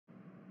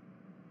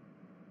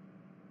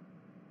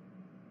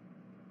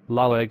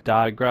la legge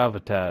di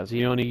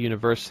gravitazione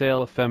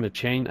universale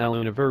femmicane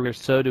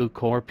l'universo del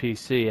corpi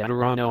si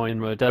aderiscono in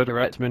modo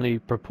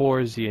direttamente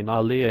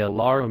proporzionale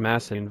alla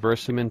massa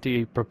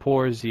inversamente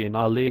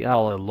proporzionale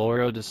alla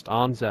loro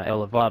distanza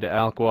elevata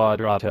al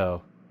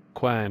quadrato.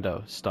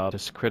 Quando stata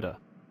scritta,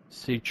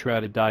 si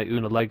tratta di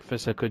una legge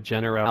fisica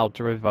generale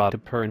derivata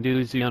per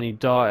induzione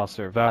da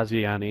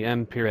osservazioni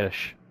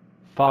empiriche.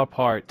 Fa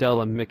parte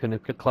della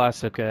meccanica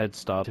classica ed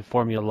stata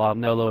formulata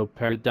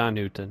nell'opera di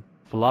Newton,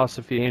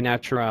 Filosofia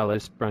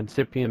Naturalis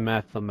Principia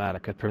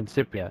Mathematica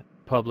Principia,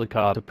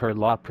 pubblicata per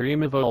la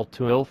prima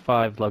volta il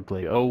 5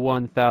 luglio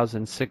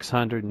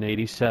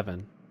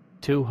 1687.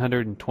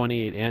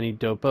 228 anni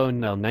dopo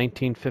nel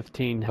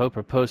 1915 ho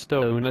proposto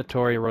una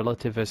teoria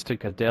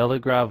relativistica della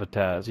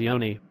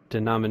gravitazione,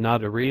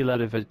 denominata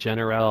Relatività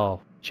generale,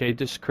 che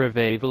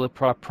descriveva la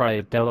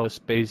proprietà dello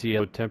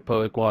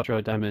spazio-tempo a quattro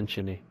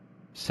dimensioni.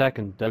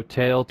 Secondo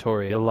tale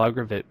teoria la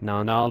gravità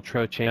non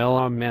altro che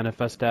la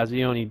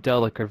manifestazione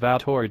della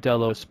curvatura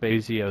dello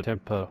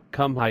spazio-tempo,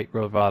 come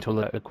trovato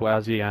le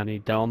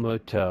equazioni del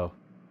moto.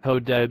 Ho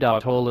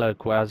dedotto le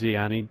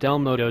equazioni del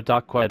modo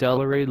d'acqua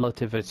della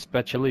relatività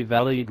speciale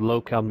valide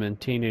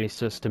localmente nei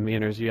sistemi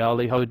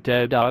inerziali. Ho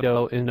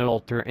dedotto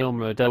inoltre il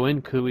modo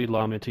in cui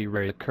la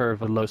materia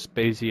curva lo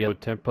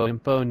spazio-tempo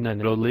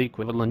imponendo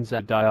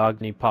l'equivalenza di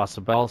ogni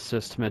possibile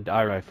sistema di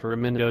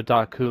riferimento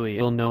da cui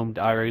il nome di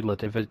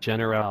relatività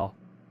generale.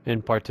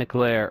 In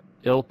particolare,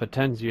 il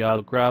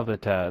potenziale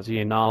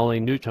gravitazionale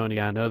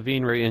newtoniano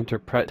viene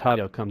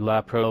reinterpretato con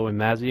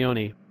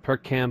l'approssimazione, per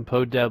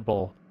campo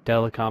debole,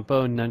 della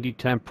componente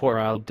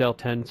temporale del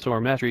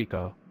tensore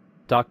metrico.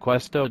 Da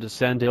questo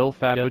discende il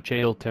fatto che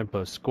il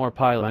tempo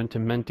scorre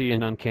lentamente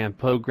in un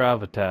campo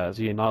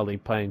gravitazionale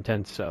più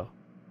intenso.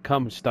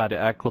 Come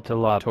stata accolta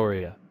la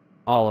teoria.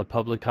 Alla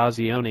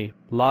pubblicazione,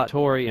 la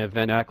teoria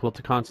venne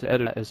accolta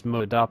considerata as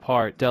moda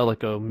parte della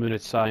comunità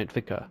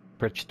scientifica,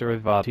 perché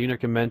derivata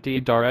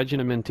unicamente da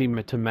ragionamenti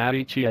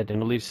matematici ed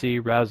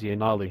analisi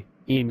razionali,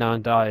 e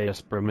non da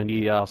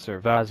esperimenti e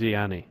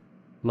osservazioni.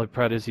 Le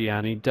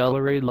predizioni della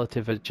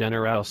relatività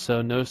generale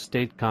sono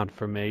state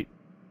confermate.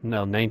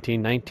 Nel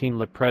 1919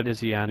 le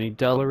predizioni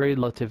della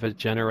relatività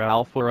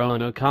generale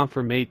furono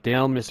confermate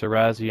dalle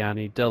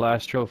misurazioni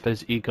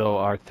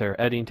dell'astrofisico Arthur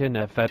Eddington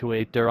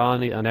effettuate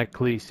durante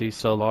un'eclissi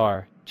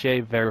solare,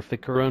 che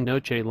verificarono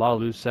che la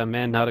luce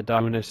emanata da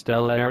una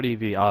stella era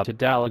deviata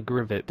dalla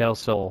gravità del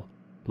Sole.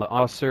 Le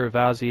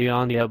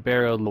osservazioni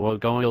ebbero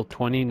luogo il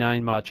 29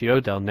 maggio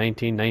del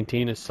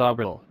 1919 a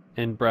Sobral,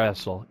 in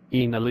Brasile,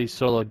 e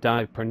nell'isola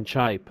di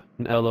Principe,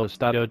 nello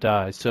stato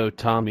di São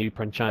Tomé e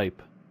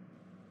Principe.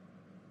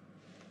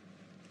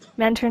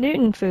 Mentre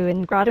Newton fu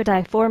in grado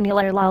di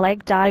formulare la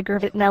legge di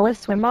gravità nella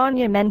sua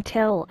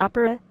monumentale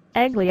opera,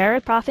 egli era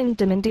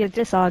profondamente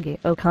disagio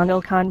con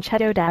il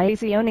concetto di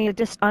azione a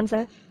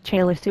distanza,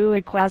 che le sue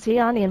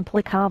equazioni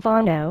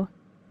implicavano.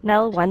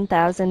 Nel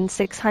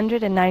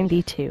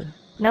 1692,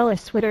 nella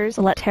sua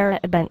terza lettera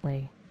a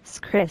Bentley,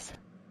 scrisse: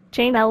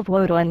 che nel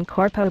vuoto un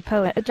corpo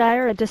può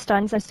agire a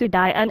distanza su di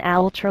un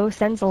altro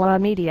senza la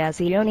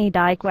mediazione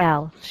di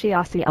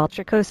qualsiasi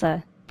altra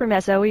cosa.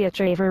 Permesso e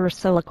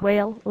attraverso la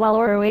quale la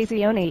loro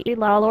azione e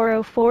la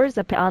loro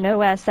forza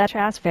possono essere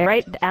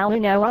trasferite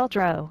all'uno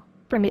altro.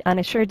 Per me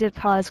una certa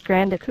cause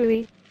grande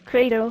cui,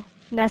 credo,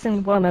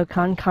 nessun uomo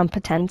con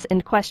competenza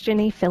in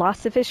questioni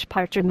filosofiche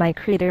potrà mai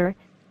credere.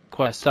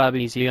 Queste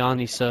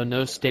visioni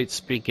sono state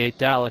spiegate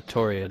dalla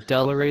teoria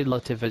della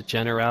relatività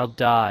generale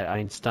di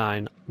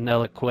Einstein,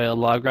 nella quale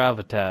la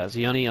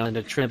gravitazione è un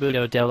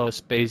attributo dello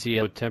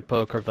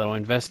spazio-tempo curvo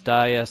invece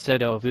di essere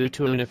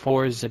dovuto una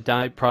forza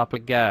di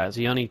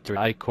propagazione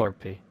tra I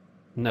corpi.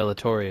 Nella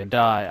teoria di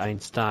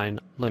Einstein,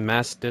 le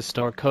masse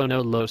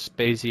distorcono lo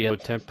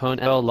spazio-tempo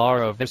e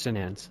loro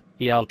vicinanze,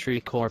 e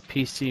altri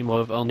corpi si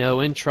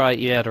muovono in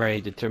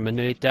traiettorie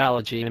determinate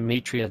dalla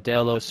geometria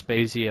dello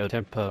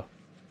spazio-tempo.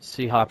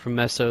 Si ha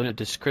permesso una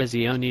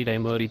descrizione dei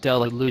modi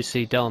della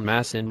luce del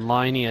massa in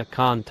linea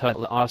con tutte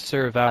le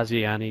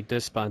osservazioni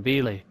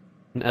disponibili.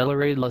 Nella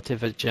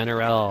relatività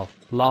generale,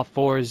 la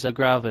forza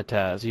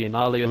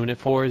gravitazionale è una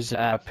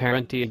forza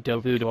apparente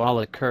dovuta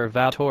alla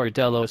curvatura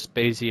dello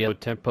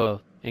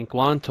spazio-tempo, in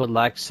quanto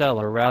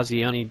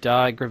l'accelerazione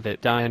di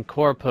gravità di un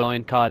corpo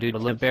in caduta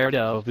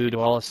libera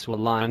dovuta alla sua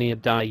linea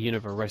di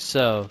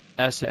universo,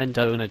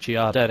 essendo una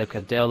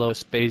geodetica dello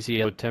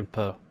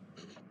spazio-tempo.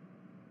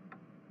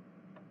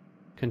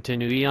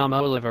 Continuiamo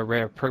a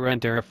lavorare per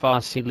rendere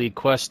facili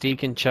questi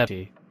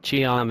concetti. Ci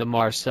chiamo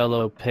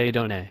Marcello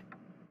Pedone.